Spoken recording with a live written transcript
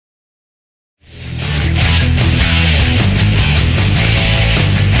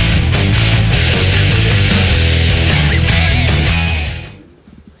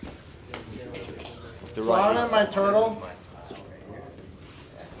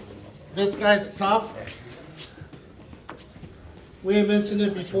This guy's tough. We had mentioned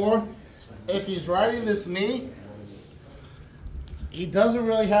it before. If he's riding this knee, he doesn't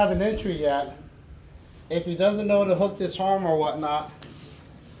really have an entry yet. If he doesn't know to hook this arm or whatnot,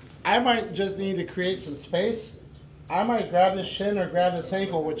 I might just need to create some space. I might grab this shin or grab this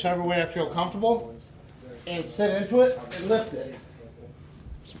ankle, whichever way I feel comfortable, and sit into it and lift it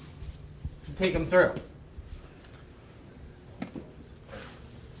to take him through.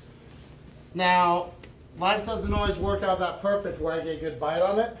 Now, life doesn't always work out that perfect where I get a good bite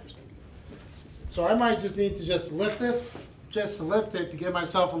on it. So I might just need to just lift this, just lift it to give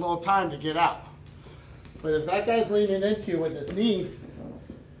myself a little time to get out. But if that guy's leaning into you with his knee,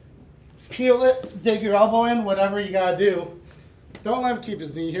 peel it, dig your elbow in, whatever you gotta do. Don't let him keep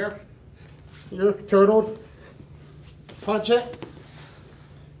his knee here. You're turtled. Punch it.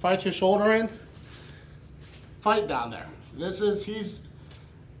 Fight your shoulder in. Fight down there.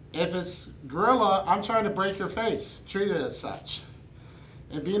 If it's gorilla, I'm trying to break your face. Treat it as such.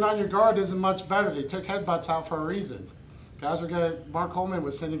 And being on your guard isn't much better. They took headbutts out for a reason. Mark Holman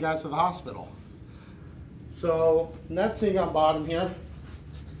was sending guys to the hospital. So, next thing on bottom here.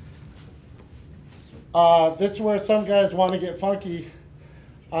 This is where some guys want to get funky.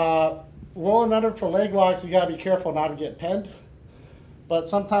 Rolling under for leg locks, you got to be careful not to get pinned. But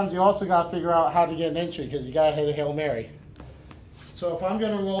sometimes you also got to figure out how to get an entry because you got to hit a Hail Mary. So if I'm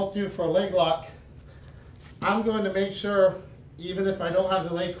going to roll through for a leg lock, I'm going to make sure, even if I don't have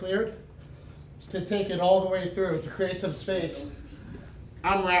the leg cleared, to take it all the way through to create some space.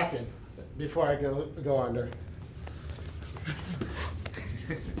 I'm wrapping before I go under.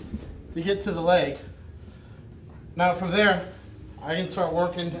 To get to the leg. Now from there, I can start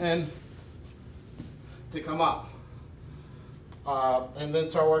working in to come up. And then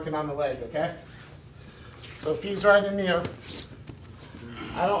start working on the leg, okay? So if he's right in here,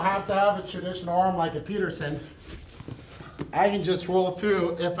 I don't have to have a traditional arm like a Peterson. I can just roll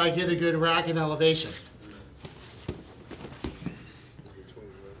through if I get a good rack and elevation.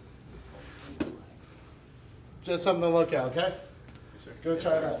 Just something to look at, okay? Go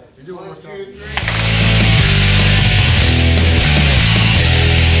try that. 1, 2, 3.